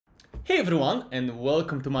Hey everyone, and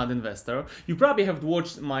welcome to Mad Investor. You probably have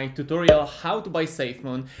watched my tutorial how to buy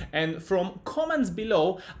Safemoon, and from comments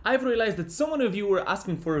below I've realized that so many of you were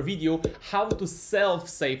asking for a video how to sell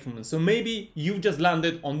Safemoon. So maybe you've just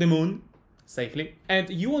landed on the moon safely and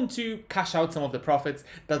you want to cash out some of the profits.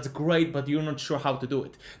 That's great, but you're not sure how to do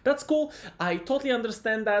it. That's cool. I totally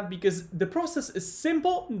understand that, because the process is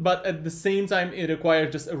simple, but at the same time it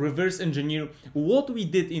requires just a reverse engineer what we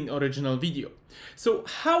did in original video. So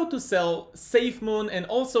how to sell Safemoon, and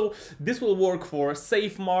also this will work for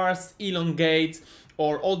Safemars, Elongate,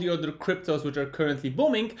 or all the other cryptos which are currently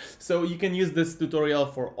booming. So you can use this tutorial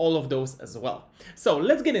for all of those as well. So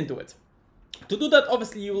let's get into it. To do that,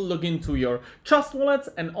 obviously you will log into your Trust wallet,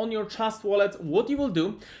 and on your Trust wallet, what you will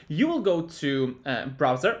do, you will go to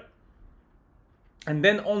browser, and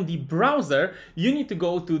then on the browser you need to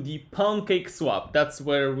go to the PancakeSwap. That's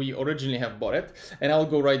where we originally have bought it, and I'll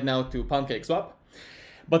go right now to PancakeSwap.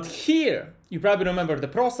 But here, you probably remember the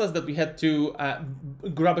process that we had to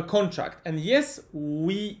grab a contract. And yes,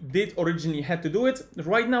 we did originally had to do it.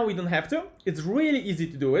 Right now, we don't have to. It's really easy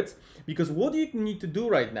to do it, because what you need to do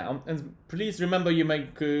right now, and please remember you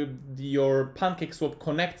make your PancakeSwap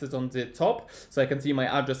connected on the top. So I can see my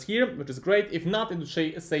address here, which is great. If not, it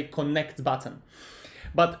will say connect button.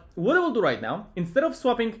 But what I will do right now, instead of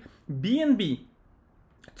swapping BNB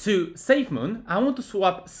to Safemoon, I want to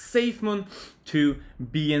swap Safemoon to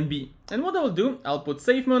BNB. And what I will do, I'll put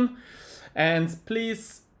Safemoon, and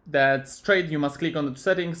please, that's straight, you must click on the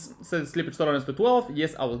settings, set slippage tolerance to 12.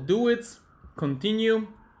 Yes, I will do it. Continue.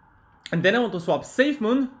 And then I want to swap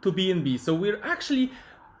Safemoon to BNB. So we're actually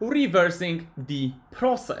reversing the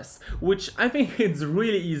process, which I think it's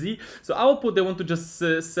really easy. So I will put, I want to just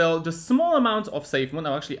sell just small amounts of Safemoon.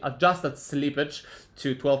 I'll actually adjust that slippage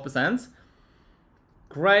to 12%.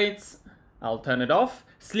 Great, I'll turn it off.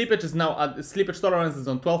 Slippage is now slippage tolerance is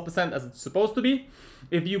on 12% as it's supposed to be.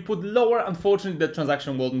 If you put lower, unfortunately the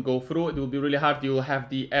transaction won't go through. It will be really hard. You will have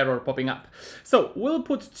the error popping up. So we'll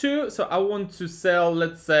put 2. So I want to sell,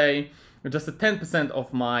 let's say, just a 10%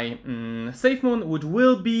 of my Safemoon, which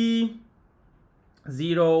will be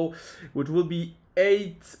 0, which will be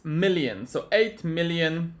 8 million. So 8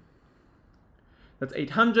 million, that's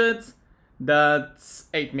 800. That's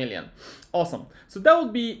 8 million. Awesome. So that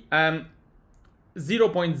would be 0.09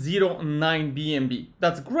 BNB.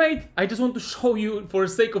 That's great. I just want to show you, for the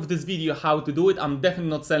sake of this video, how to do it. I'm definitely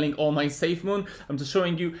not selling all my Safemoon. I'm just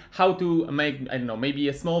showing you how to make, I don't know, maybe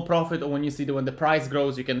a small profit, or when you see that when the price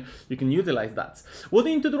grows, you can utilize that. What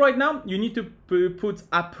you need to do right now, you need to put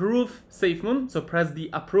Approve Safemoon. So press the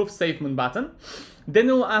Approve Safemoon button. Then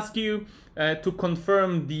it will ask you to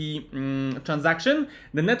confirm the transaction.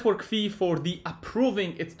 The network fee for the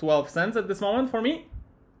approving, it's 12 cents at this moment for me.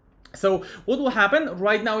 So what will happen?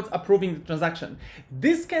 Right now it's approving the transaction.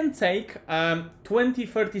 This can take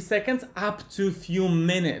 20-30 seconds up to a few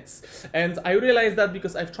minutes. And I realize that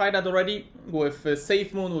because I've tried that already with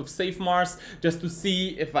Safemoon, with Safemars, just to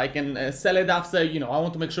see if I can sell it after. You know, I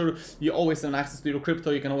want to make sure you always have access to your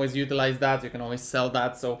crypto. You can always utilize that. You can always sell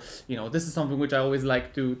that. So, you know, this is something which I always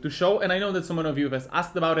like to show. And I know that so many of you have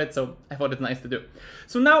asked about it, so I thought it's nice to do.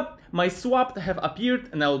 So now my swap have appeared,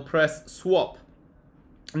 and I will press swap.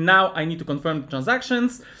 Now I need to confirm the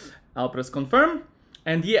transactions. I'll press confirm.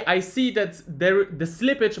 And yeah, I see that the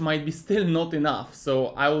slippage might be still not enough.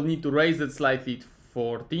 So I will need to raise it slightly to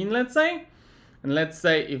 14, let's say. And let's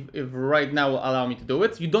say if right now will allow me to do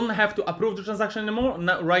it. You don't have to approve the transaction anymore.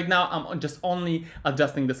 Right now I'm just only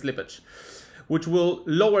adjusting the slippage, which will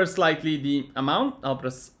lower slightly the amount. I'll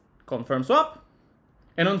press confirm swap.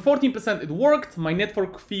 And on 14% it worked. My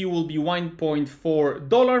network fee will be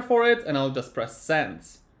 $1.4 for it, and I'll just press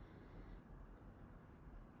send.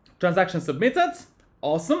 Transaction submitted.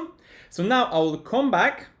 Awesome. So now I will come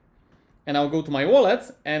back and I'll go to my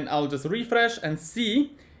wallet, and I'll just refresh and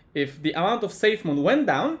see if the amount of Safemoon went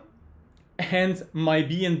down and my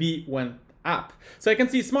BNB went up. So I can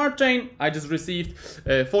see Smart Chain, I just received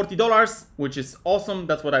 $40, which is awesome.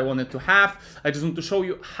 That's what I wanted to have. I just want to show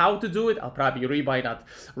you how to do it. I'll probably rebuy that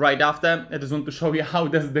right after. I just want to show you how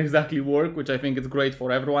does it exactly work, which I think is great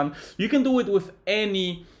for everyone. You can do it with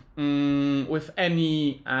any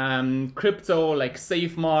crypto like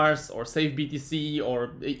Safemars or SafeBTC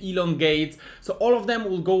or Elongate. So all of them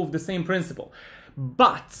will go with the same principle.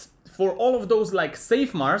 But for all of those like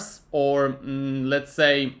Safemars or let's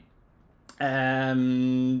say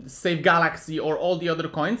Safe Galaxy or all the other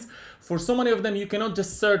coins, for so many of them you cannot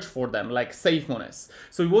just search for them like Safemoon is.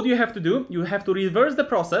 So what you have to do, you have to reverse the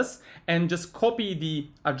process and just copy the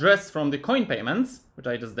address from the coin payments, which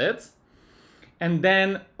I just did. And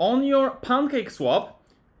then on your PancakeSwap,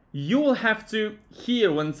 you will have to,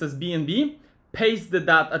 here when it says BNB, paste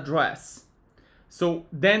that address. So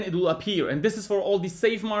then it will appear, and this is for all the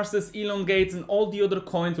Safemars, Elongates, and all the other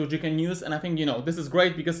coins which you can use. And I think, you know, this is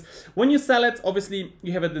great because when you sell it, obviously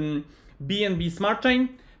you have it in BNB Smart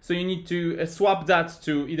Chain. So you need to swap that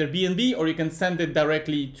to either BNB, or you can send it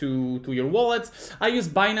directly to your wallet. I use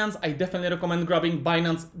Binance. I definitely recommend grabbing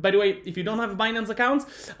Binance. By the way, if you don't have a Binance account,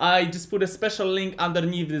 I just put a special link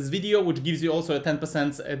underneath this video, which gives you also a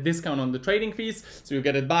 10% discount on the trading fees. So you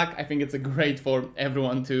get it back. I think it's a great for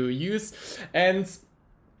everyone to use. And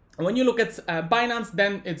when you look at Binance,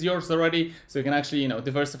 then it's yours already, so you can actually, you know,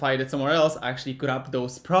 diversify it somewhere else, actually grab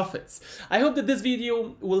those profits. I hope that this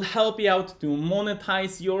video will help you out to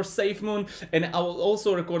monetize your Safemoon, and I will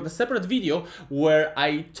also record a separate video where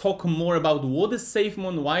I talk more about what is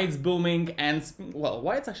Safemoon, why it's booming, and, well,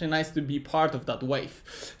 why it's actually nice to be part of that wave.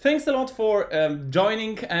 Thanks a lot for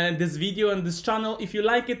joining this video and this channel. If you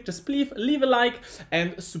like it, just please leave a like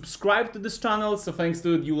and subscribe to this channel, so thanks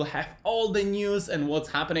to it, you will have all the news and what's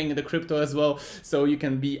happening in the crypto as well, so you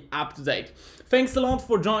can be up to date. Thanks a lot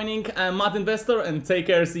for joining, Mad Investor, and take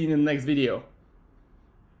care. See you in the next video.